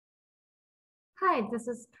Hi, this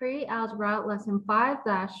is Pre-Algebra lesson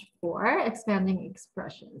 5-4, expanding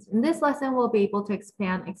expressions. In this lesson, we'll be able to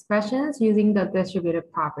expand expressions using the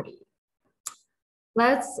distributive property.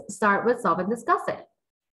 Let's start with solve and discuss it.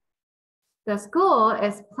 The school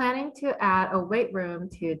is planning to add a weight room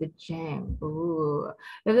to the gym. Ooh.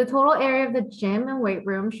 If the total area of the gym and weight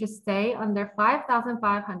room should stay under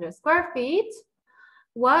 5,500 square feet,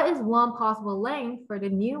 what is one possible length for the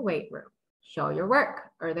new weight room? Show your work.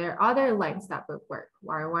 Are there other lengths that would work?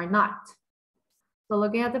 Why or why not? So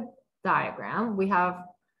looking at the diagram, we have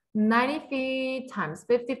 90 feet times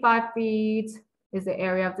 55 feet is the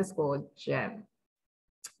area of the school gym.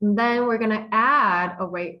 And then we're going to add a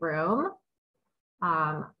weight room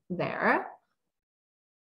there,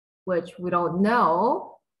 which we don't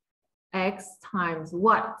know x times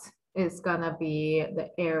what is going to be the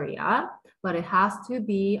area, but it has to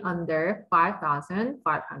be under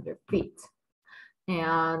 5,500 feet.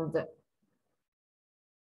 And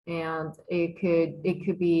it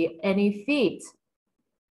could be any feet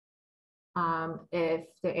if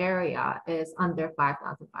the area is under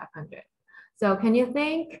 5,500. So can you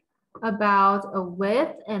think about a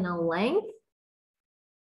width and a length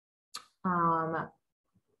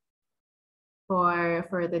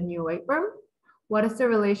for the new weight room? What is the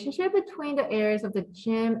relationship between the areas of the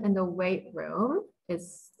gym and the weight room?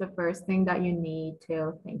 Is the first thing that you need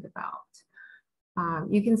to think about.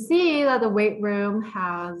 You can see that the weight room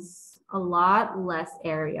has a lot less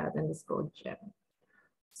area than the school gym.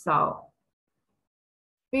 So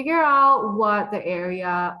figure out what the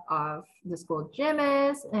area of the school gym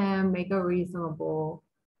is and make a reasonable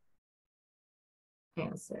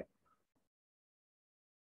answer.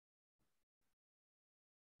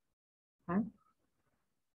 Okay.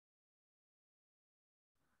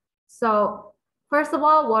 So first of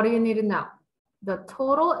all, what do you need to know? The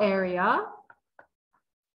total area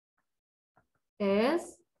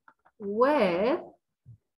is width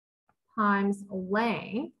times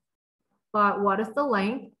length, but what is the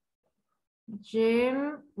length?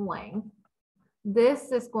 Gym length.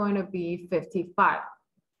 This is going to be 55,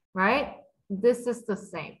 right? This is the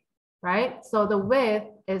same, right? So the width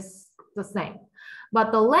is the same,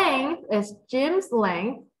 but the length is gym's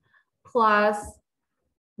length plus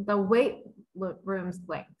the weight room's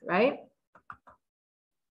length, right?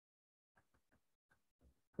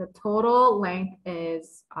 The total length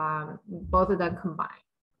is both of them combined.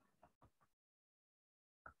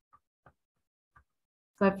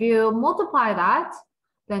 So if you multiply that,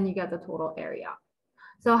 then you get the total area.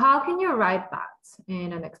 So how can you write that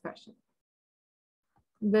in an expression?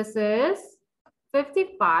 This is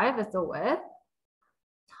 55 is the width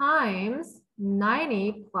times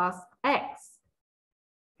 90 plus x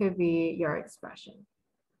could be your expression.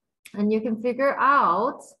 And you can figure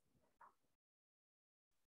out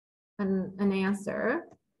an answer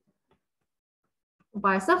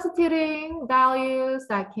by substituting values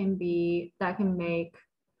that can make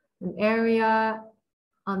an area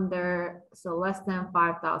under, so less than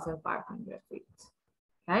 5,500 feet.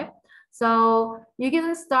 Okay, so you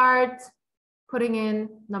can start putting in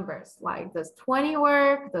numbers like does 20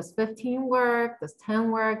 work, does 15 work, does 10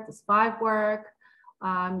 work, does 5 work.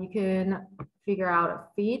 You can figure out a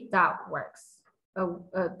feet that works,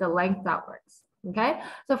 the length that works. Okay,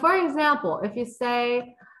 so for example, if you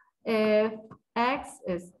say if x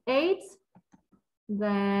is 8,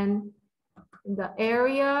 then the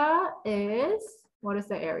area is, what is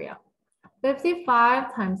the area?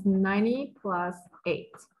 55 times 90 plus 8.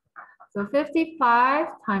 So 55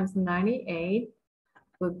 times 98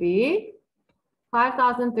 would be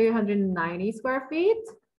 5,390 square feet.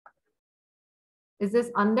 Is this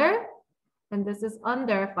under? And this is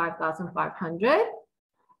under 5,500.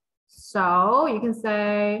 So you can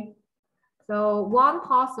say, so one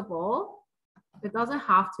possible, it doesn't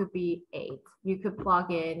have to be 8. You could plug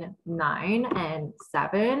in 9 and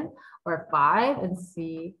 7 or 5 and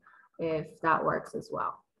see if that works as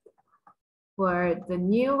well. For the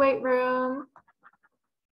new weight room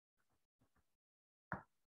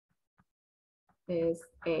is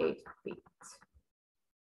 8 feet.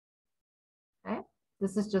 Okay,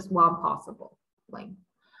 this is just one possible length.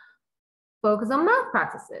 Focus on math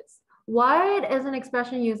practices. What is an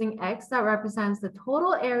expression using x that represents the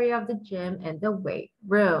total area of the gym and the weight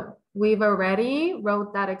room? We've already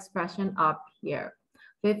wrote that expression up here.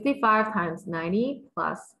 55 times 90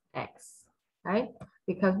 plus x, right?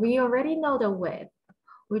 Because we already know the width.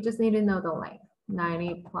 We just need to know the length.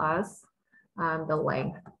 90 plus the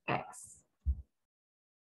length x.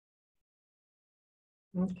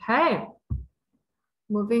 Okay.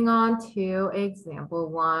 Moving on to example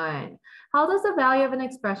 1. How does the value of an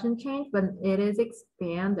expression change when it is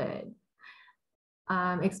expanded?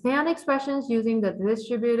 Expand expressions using the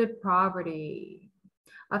distributive property.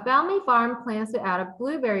 A family farm plans to add a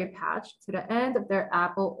blueberry patch to the end of their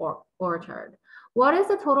apple orchard. What is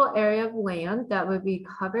the total area of land that would be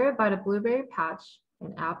covered by the blueberry patch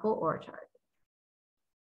and apple orchard?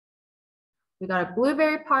 We got a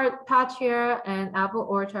blueberry patch here and apple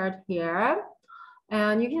orchard here.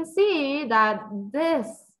 And you can see that this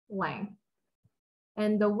length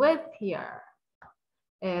and the width here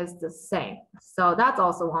is the same. So that's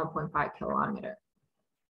also 1.5 kilometer.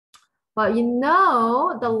 But you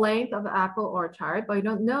know the length of the apple orchard, but you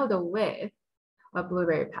don't know the width of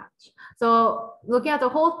blueberry patch. So looking at the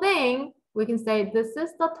whole thing, we can say this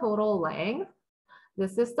is the total length.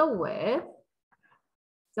 This is the width.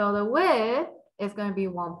 So the width is going to be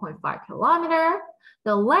 1.5 kilometer.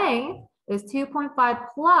 The length is 2.5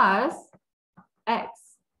 plus x,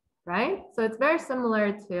 right? So it's very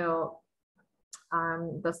similar to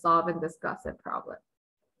the solve and discuss it problem.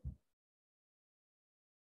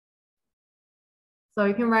 So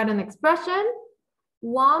you can write an expression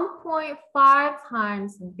 1.5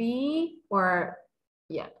 times b, or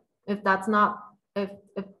yeah, if that's not x,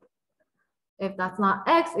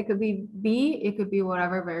 it could be b, it could be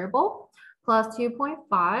whatever variable, plus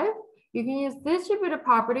 2.5. You can use distributive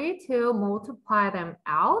property to multiply them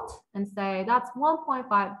out and say that's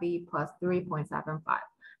 1.5b plus 3.75.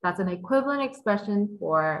 That's an equivalent expression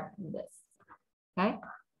for this, okay?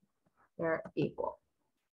 They're equal.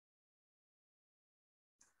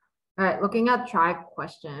 All right, looking at try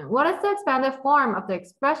question. What is the expanded form of the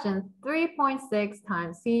expression 3.6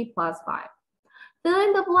 times c plus 5? Fill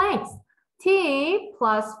in the blanks. T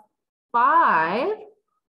plus 5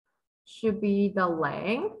 should be the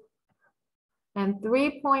length, and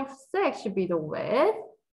 3.6 should be the width.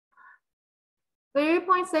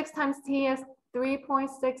 3.6 times t is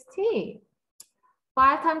 3.6t.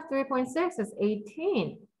 5 times 3.6 is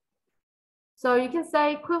 18. So you can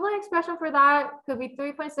say equivalent expression for that could be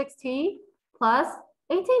 3.6t plus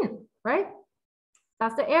 18, right?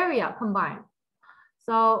 That's the area combined.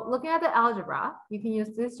 So looking at the algebra, you can use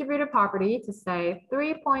distributive property to say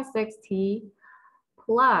 3.6t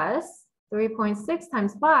plus 3.6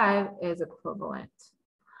 times 5 is equivalent.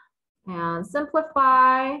 And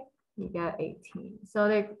simplify, you get 18. So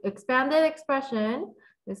the expanded expression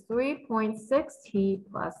is 3.6t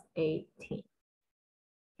plus 18.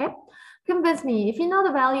 Okay, convince me, if you know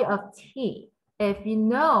the value of t, if you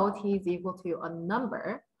know t is equal to a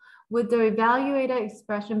number, would the evaluated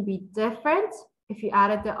expression be different if you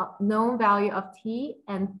added the known value of t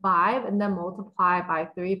and 5 and then multiply by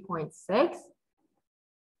 3.6?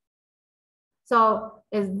 So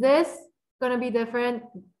is this going to be different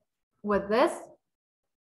with this?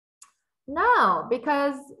 No,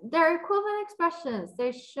 because they're equivalent expressions.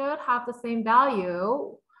 They should have the same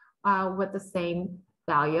value with the same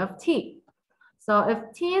value of t. So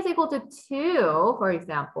if t is equal to 2, for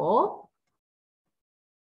example,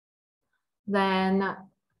 then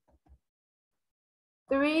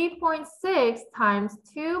 3.6 times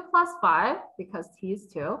 2 plus 5, because t is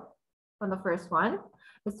 2 from the first one,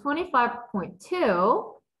 is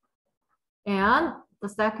 25.2. And the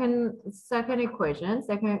second expression,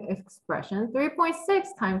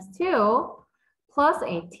 3.6 times 2 plus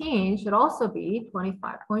 18 should also be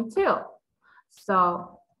 25.2.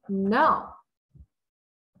 So no,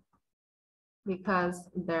 because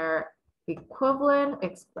they're equivalent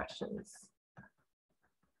expressions.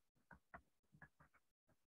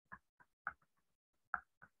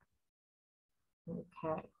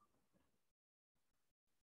 Okay.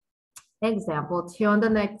 Example 2 on the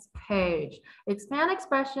next page. Expand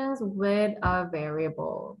expressions with a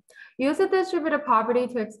variable. Use the distributive property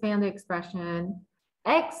to expand the expression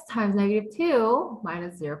x times -2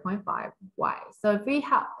 minus 0.5 y. So if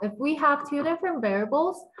we have two different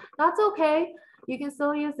variables, that's okay. You can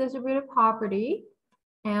still use distributive property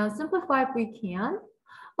and simplify if we can.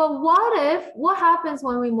 But what happens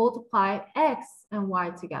when we multiply x and y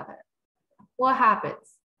together? What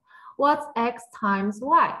happens? What's x times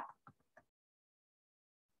y?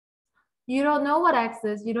 You don't know what x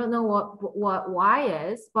is, you don't know what y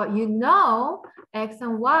is, but you know x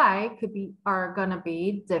and y are gonna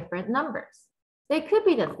be different numbers. They could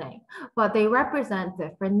be the same, but they represent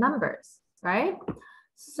different numbers, right?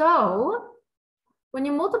 So when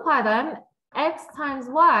you multiply them, x times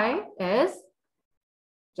y is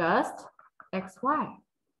just xy.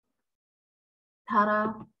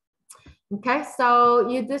 Ta-da. Okay, so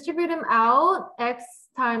you distribute them out, x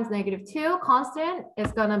times -2 constant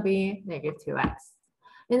is gonna be -2x.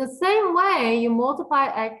 In the same way, you multiply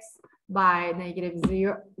x by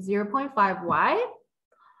 -0.5y,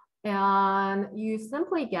 And you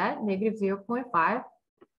simply get negative 0.5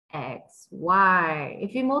 xy.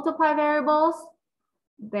 If you multiply variables,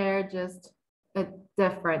 they're just a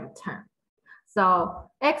different term. So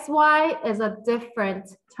xy is a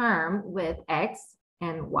different term with x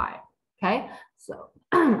and y, okay? So,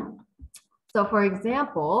 so for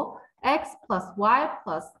example, x plus y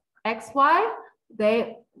plus xy,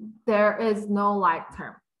 there is no like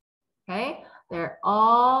term, okay? They're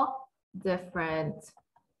all different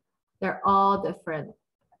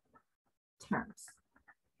terms,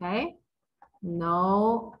 okay?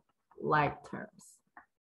 No like terms.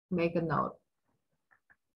 Make a note.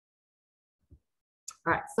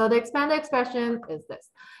 All right, so the expanded expression is this.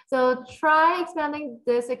 So try expanding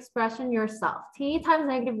this expression yourself. T times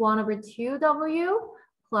negative 1 over 2w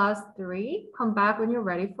plus 3. Come back when you're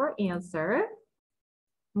ready for answer.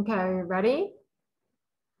 Okay, are you ready?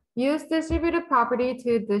 Use distributive property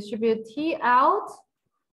to distribute T out.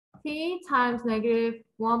 T times negative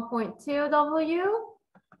 1.2w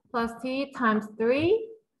plus T times 3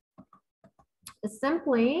 is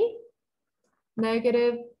simply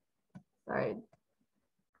negative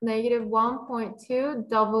 1.2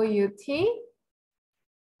 WT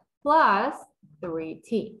plus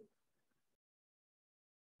 3T.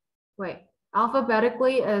 Wait,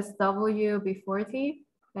 alphabetically is W before T?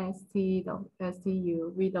 ST,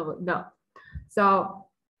 STU, VW, no. So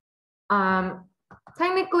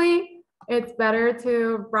technically, it's better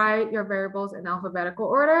to write your variables in alphabetical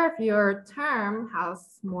order if your term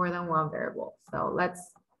has more than one variable. So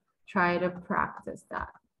let's try to practice that,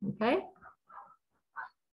 okay?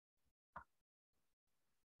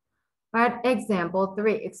 All right, example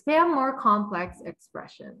 3, expand more complex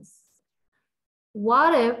expressions.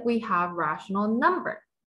 What if we have rational number?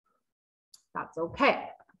 That's okay.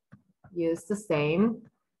 Use the same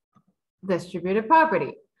distributive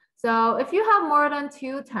property. So if you have more than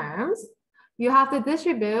 2 terms, you have to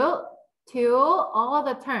distribute to all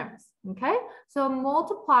the terms, okay? So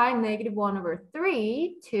multiply negative 1 over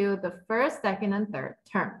 3 to the first, second, and third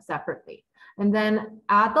term separately. And then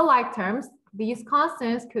add the like terms. These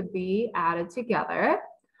constants could be added together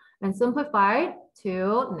and simplified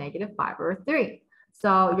to negative 5 over 3.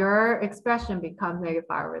 So your expression becomes negative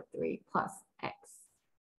 5 over 3 plus x,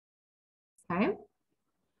 okay?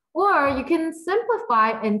 Or you can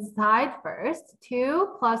simplify inside first.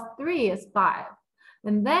 2 plus 3 is 5.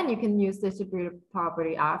 And then you can use distributive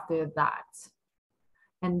property after that.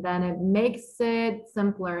 And then it makes it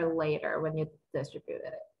simpler later when you distribute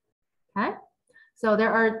it, okay? So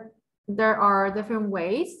there are different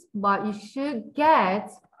ways, but you should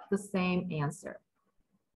get the same answer.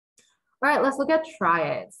 All right, let's look at try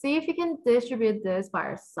it. See if you can distribute this by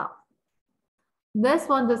yourself. This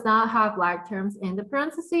one does not have like terms in the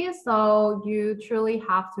parentheses, so you truly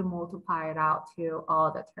have to multiply it out to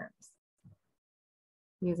all the terms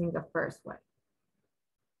using the first way.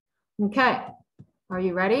 Okay, are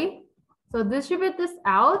you ready? So distribute this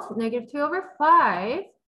out, negative 2 over 5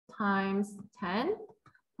 times 10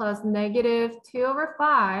 plus negative 2 over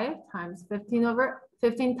 5 times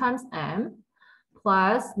 15 times m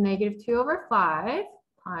plus negative 2 over 5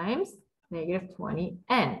 times negative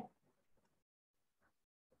 20n.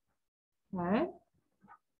 Okay.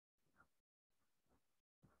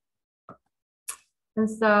 And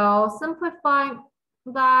so simplifying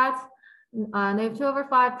that, negative 2 over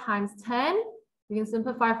 5 times 10, you can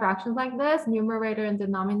simplify fractions like this, numerator and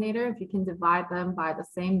denominator. If you can divide them by the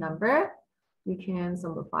same number, you can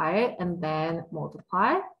simplify it and then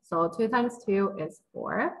multiply. So 2 times 2 is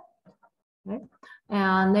 4. Okay.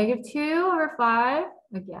 And negative 2 over 5,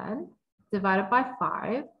 again, divided by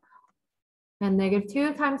 5. And negative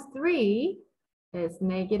 2 times 3 is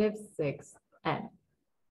negative 6n.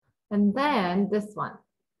 And then this one,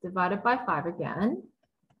 divided by 5 again.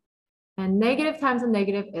 And negative times a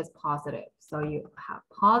negative is positive. So you have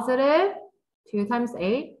positive 2 times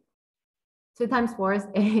 8. 2 times 4 is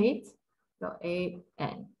 8. So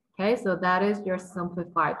 8n. Okay, so that is your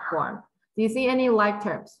simplified form. Do you see any like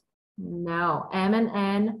terms? No, m and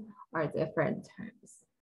n are different terms.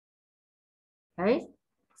 Okay,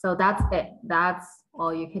 so that's it. That's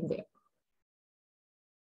all you can do.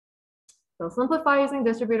 So simplify using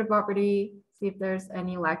distributive property. See if there's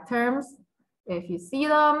any like terms. If you see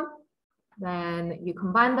them, then you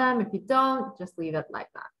combine them. If you don't, just leave it like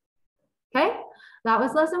that. Okay, that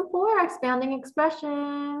was lesson 4, expanding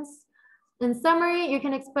expressions. In summary, you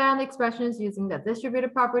can expand expressions using the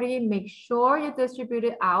distributive property. Make sure you distribute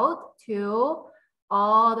it out to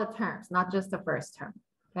all the terms, not just the first term.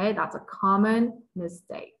 Okay, that's a common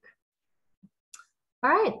mistake. All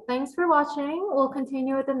right, thanks for watching. We'll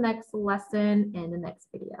continue with the next lesson in the next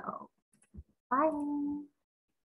video. Bye.